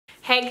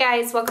Hey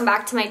guys, welcome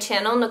back to my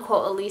channel.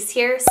 Nicole Elise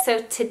here.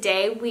 So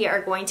today we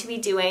are going to be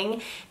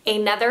doing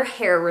another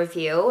hair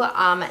review.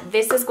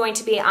 This is going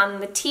to be on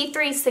the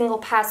T3 Single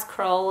Pass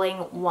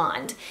Curling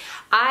Wand.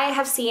 I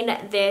have seen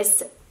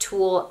this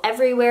tool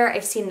everywhere.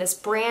 I've seen this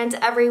brand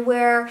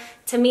everywhere.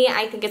 To me,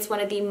 I think it's one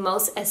of the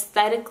most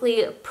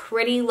aesthetically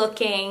pretty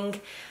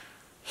looking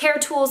hair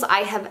tools I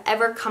have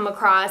ever come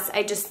across.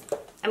 I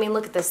mean,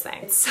 look at this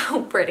thing. It's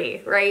so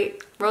pretty,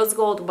 right? Rose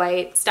gold,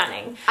 white,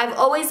 stunning. I've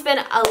always been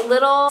a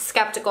little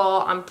skeptical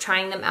on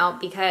trying them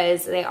out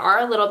because they are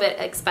a little bit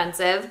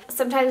expensive.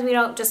 Sometimes we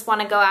don't just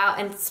want to go out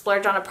and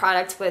splurge on a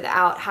product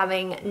without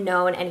having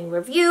known any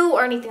review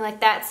or anything like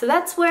that. So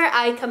that's where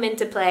I come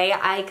into play.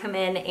 I come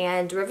in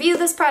and review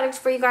this product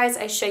for you guys.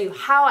 I show you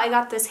how I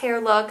got this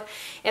hair look,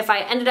 if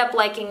I ended up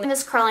liking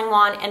this curling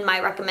wand, and my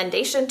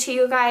recommendation to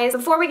you guys.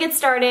 Before we get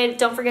started,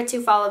 don't forget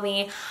to follow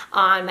me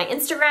on my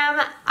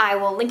Instagram. I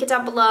will link it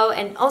down below,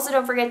 and also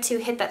don't forget to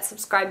hit that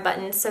subscribe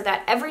button so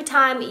that every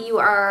time you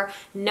are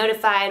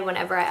notified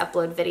whenever I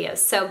upload videos.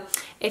 So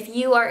if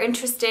you are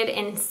interested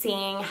in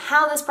seeing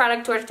how this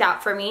product worked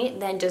out for me,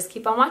 then just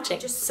keep on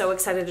watching. Just so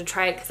excited to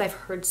try it because I've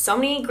heard so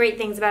many great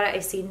things about it.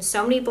 I've seen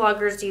so many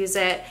bloggers use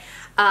it,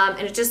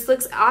 and it just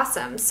looks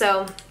awesome.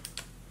 So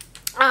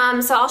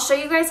I'll show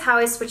you guys how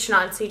I switch it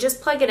on. So you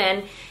just plug it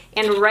in,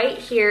 and right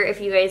here,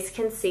 if you guys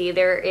can see,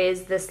 there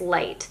is this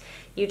light.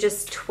 You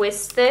just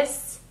twist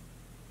this,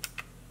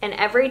 and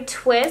every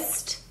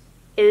twist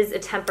is a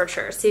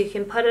temperature. So you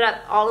can put it up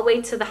all the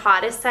way to the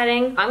hottest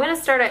setting. I'm gonna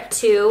start at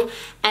 2,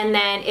 and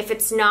then if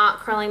it's not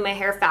curling my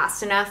hair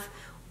fast enough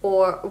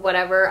or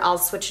whatever, I'll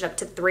switch it up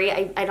to 3.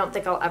 I don't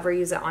think I'll ever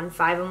use it on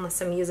 5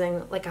 unless I'm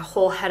using like a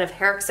whole head of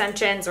hair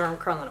extensions or I'm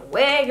curling a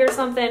wig or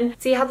something.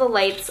 See how the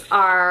lights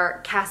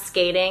are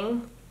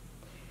cascading?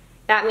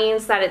 That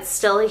means that it's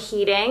still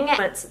heating.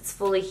 Once it's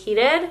fully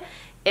heated,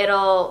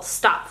 it'll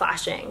stop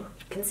flashing.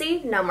 You can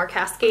see, no more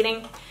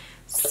cascading.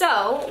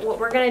 So what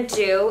we're gonna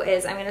do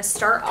is I'm gonna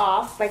start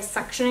off by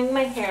sectioning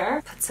my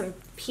hair. Put some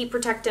heat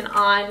protectant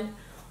on.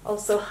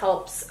 Also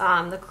helps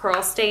the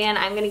curl stay in.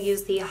 I'm gonna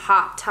use the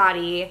Hot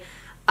Toddy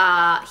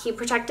heat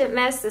protectant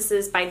mist. This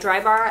is by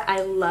Drybar.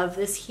 I love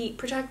this heat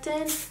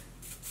protectant.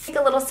 Take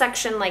a little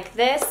section like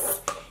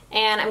this,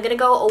 and I'm gonna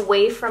go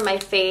away from my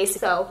face.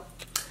 So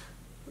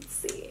let's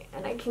see,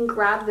 and I can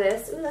grab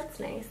this. Ooh, that's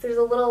nice. There's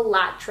a little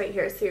latch right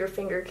here so your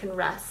finger can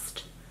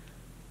rest.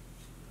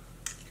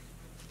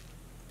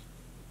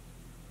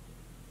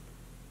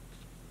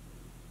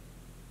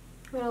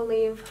 I'm gonna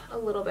leave a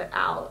little bit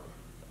out.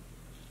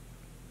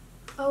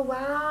 Oh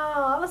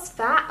wow, that was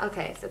fat.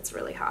 Okay, that's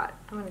really hot.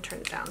 I'm gonna turn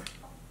it down.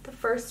 The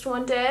first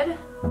one did.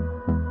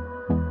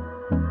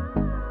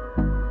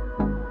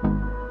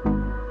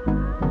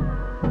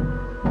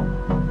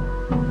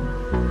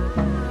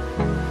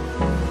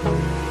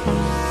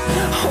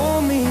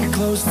 Hold me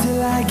close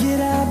till I get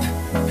up.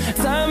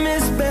 Time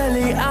is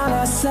barely on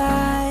our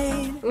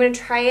side. I'm gonna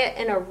try it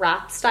in a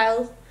wrap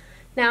style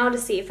now to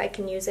see if I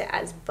can use it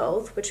as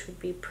both, which would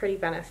be pretty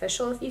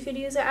beneficial if you could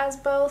use it as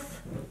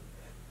both.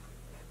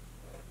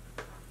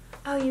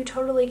 Oh, you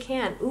totally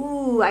can.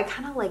 Ooh, I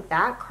kind of like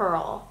that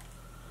curl.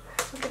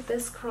 Look at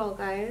this curl,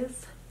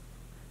 guys.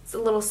 It's a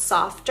little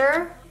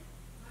softer.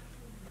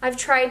 I've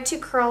tried to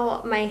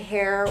curl my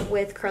hair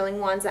with curling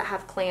wands that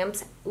have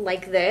clamps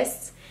like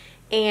this,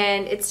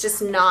 and it's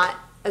just not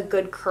a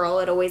good curl.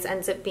 It always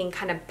ends up being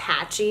kind of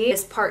patchy.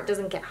 This part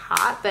doesn't get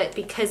hot, but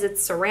because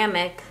it's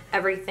ceramic,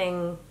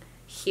 everything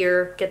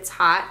here gets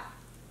hot.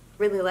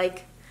 Really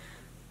like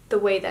the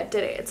way that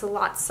did it. It's a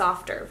lot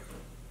softer.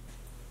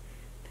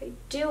 If I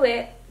do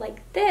it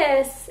like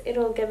this,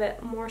 it'll give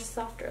it more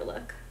softer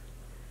look.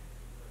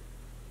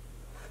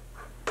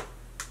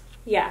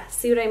 Yeah,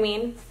 see what I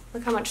mean?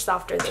 Look how much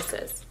softer this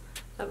is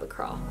of a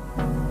curl.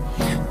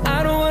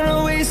 I don't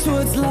wanna waste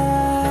what's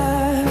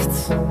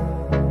left.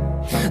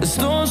 The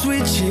storms we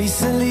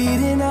chase are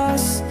leading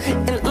us,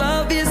 and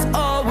love is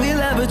all we'll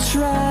ever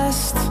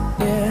trust.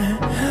 Yeah,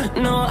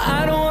 no,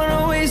 I don't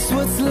wanna waste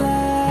what's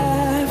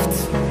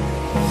left.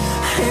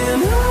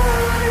 And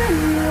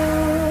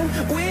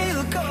on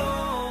we'll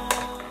go.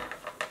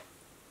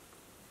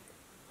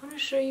 I want to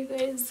show you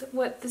guys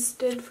what this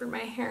did for my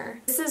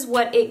hair. This is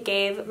what it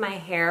gave my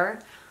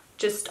hair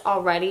just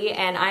already,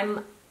 and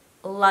I'm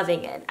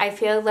loving it. I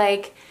feel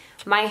like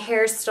my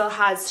hair still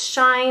has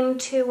shine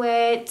to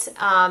it.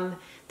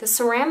 The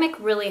ceramic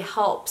really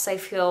helps, I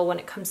feel, when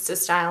it comes to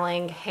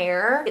styling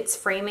hair. It's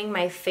framing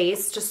my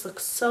face, just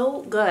looks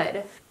so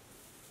good.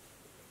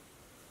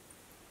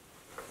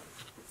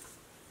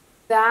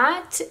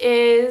 That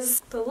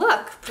is the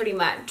look, pretty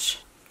much.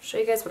 I'll show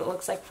you guys what it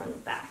looks like from the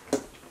back.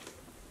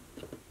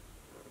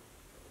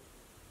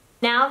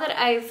 Now that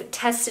I've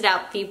tested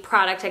out the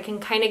product, I can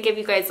kind of give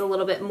you guys a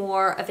little bit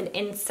more of an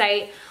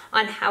insight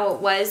on how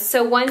it was.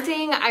 So one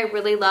thing I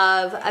really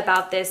love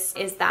about this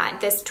is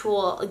that this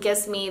tool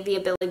gives me the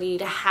ability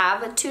to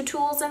have 2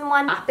 tools in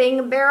one,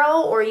 wrapping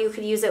barrel, or you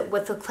could use it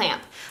with a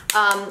clamp.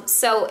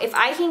 So if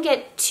I can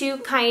get 2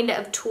 kind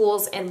of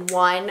tools in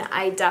one,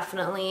 I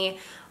definitely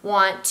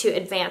want to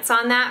advance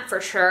on that for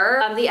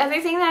sure. The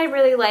other thing that I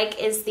really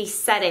like is the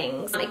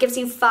settings. It gives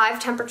you 5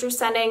 temperature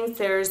settings.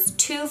 There's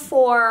 2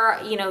 for,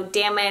 you know,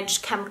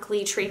 damaged,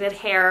 chemically treated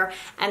hair,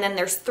 and then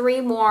there's 3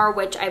 more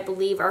which I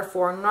believe are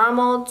for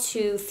normal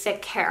to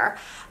thick hair.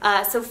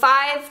 So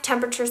 5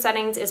 temperature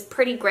settings is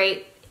pretty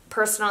great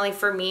personally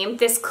for me.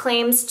 This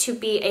claims to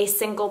be a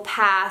single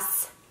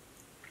pass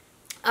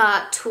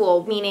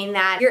tool, meaning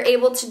that you're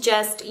able to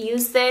just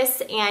use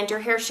this and your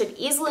hair should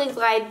easily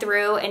glide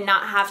through and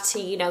not have to,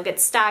 you know,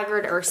 get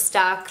staggered or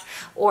stuck,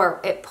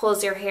 or it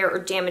pulls your hair or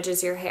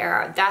damages your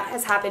hair. That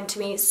has happened to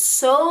me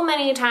so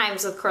many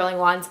times with curling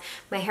wands.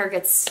 My hair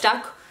gets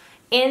stuck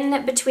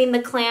in between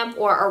the clamp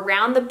or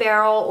around the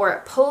barrel, or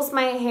it pulls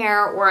my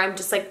hair, or I'm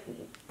just like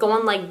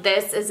going like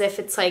this as if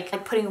it's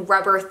like putting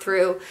rubber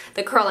through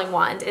the curling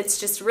wand. It's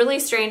just really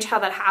strange how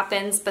that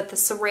happens, but the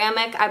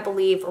ceramic, I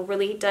believe,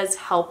 really does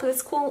help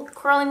this cool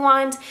curling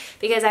wand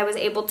because I was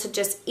able to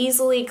just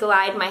easily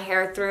glide my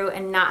hair through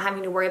and not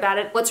having to worry about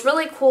it. What's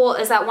really cool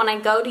is that when I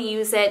go to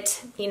use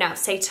it, you know,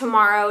 say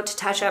tomorrow to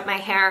touch up my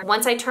hair,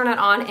 once I turn it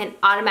on, it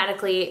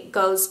automatically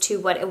goes to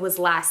what it was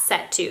last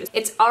set to.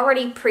 It's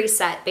already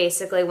preset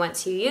basically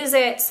once you use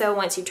it, so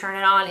once you turn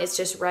it on, it's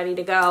just ready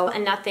to go.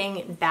 And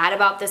nothing bad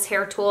about this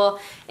hair tool.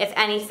 If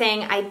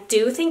anything, I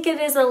do think it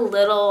is a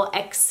little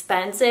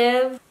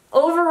expensive.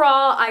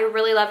 Overall, I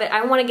really love it.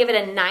 I want to give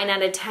it a 9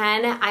 out of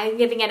 10. I'm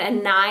giving it a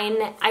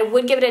 9. I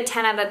would give it a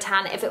 10 out of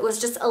 10 if it was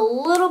just a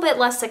little bit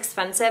less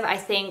expensive. I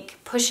think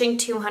pushing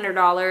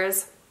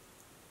 $200,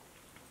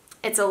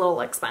 it's a little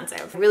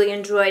expensive. I really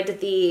enjoyed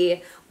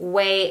the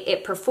way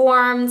it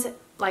performed.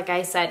 Like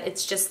I said,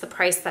 it's just the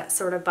price that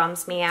sort of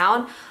bums me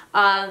out.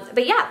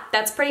 But yeah,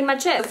 that's pretty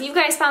much it. If you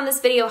guys found this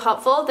video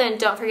helpful, then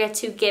don't forget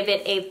to give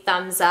it a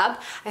thumbs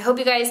up. I hope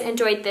you guys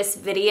enjoyed this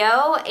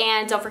video,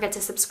 and don't forget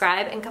to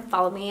subscribe and come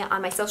follow me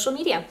on my social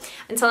media.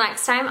 Until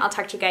next time, I'll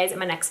talk to you guys in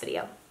my next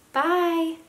video. Bye!